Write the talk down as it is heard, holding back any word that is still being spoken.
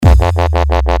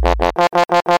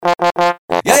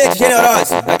de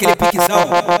Neoroze, naquele piquezão,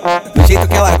 do jeito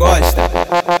que ela gosta,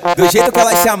 do jeito que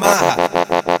ela se amarra.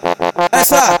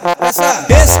 Esse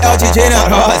é o DJ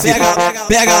Neoroze,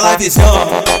 pega lá a visão.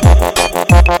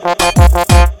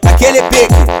 Aquele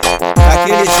pique,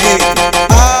 daquele jeito.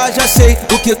 Ah, já sei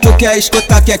o que tu quer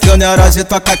escutar. Quer que o Neoroze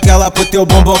toca aquela pro teu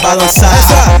bumbum balançar.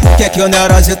 Quer que o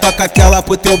Neoroze toca aquela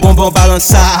pro teu bumbum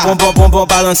balançar. Bumbum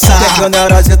balançar. Quer que o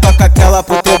Neoroze toca aquela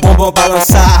pro teu bumbum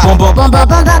balançar. Bumbum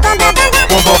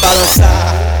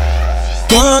balançar.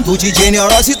 Quando o DJ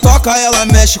Neoroze toca, ela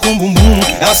mexe com o bumbum.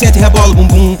 Ela senta e rebola o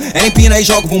bumbum. Ela empina e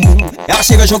joga o bumbum. Ela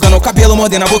chega jogando o cabelo,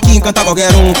 mordendo a boquinha, encanta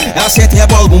qualquer um. Ela senta e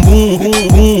rebola o bumbum.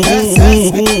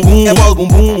 Rebola o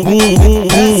bumbum.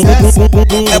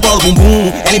 Rebola o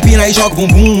bumbum. Ela empina e joga o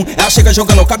bumbum. Ela chega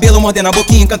jogando o cabelo, mordendo a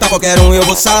boquinha, encanta qualquer um. Eu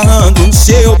vou sarrando no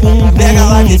seu bumbum.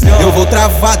 Eu vou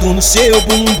travado no seu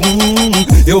bumbum.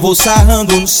 Eu vou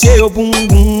sarrando no seu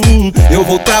bumbum. Eu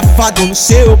vou travado no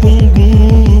seu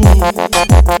bumbum.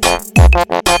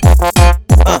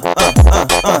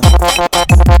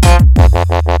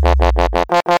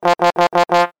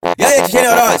 E aí, DJ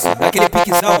Neoroze, naquele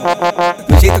piquezão,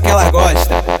 do jeito que ela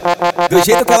gosta, do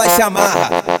jeito que ela se amarra.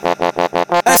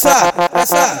 Esse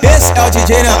é o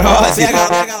DJ Neoroze,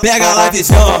 pega lá a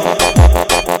visão.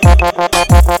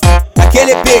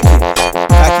 Aquele pique,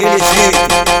 daquele jeito.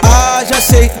 Ah, já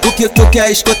sei o que tu quer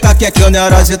escutar. Quer que o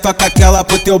Neoroze toca aquela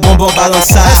pro teu bumbum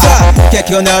balançar. Quer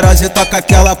que o Neoroze toca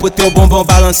aquela pro teu bumbum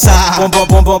balançar.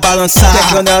 Bumbum balançar. Quer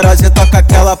que o Neoroze toca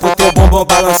aquela pro teu bumbum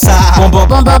balançar. Bumbum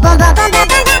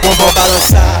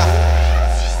balançar.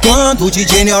 Quando o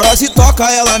DJ Neoroze toca,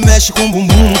 ela mexe com o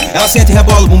bumbum. Ela senta e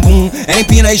rebola o bumbum. Ela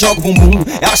empina e joga o bumbum.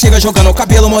 Ela chega jogando o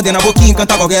cabelo, mordendo a boquinha,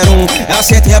 encanta qualquer um. Ela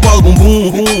senta e rebola o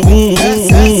bumbum.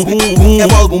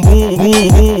 Rebola o bumbum.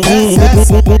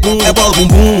 Rebola o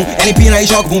bumbum. Ela empina e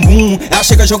joga o bumbum. Ela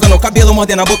chega jogando o cabelo,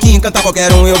 mordendo a boquinha, encanta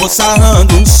qualquer um. Eu vou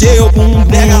sarrando no seu bumbum.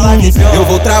 Eu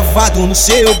vou travado no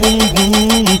seu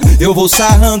bumbum. Eu vou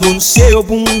sarrando no seu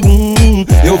bumbum.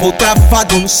 Eu vou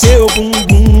travado no seu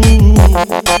bumbum.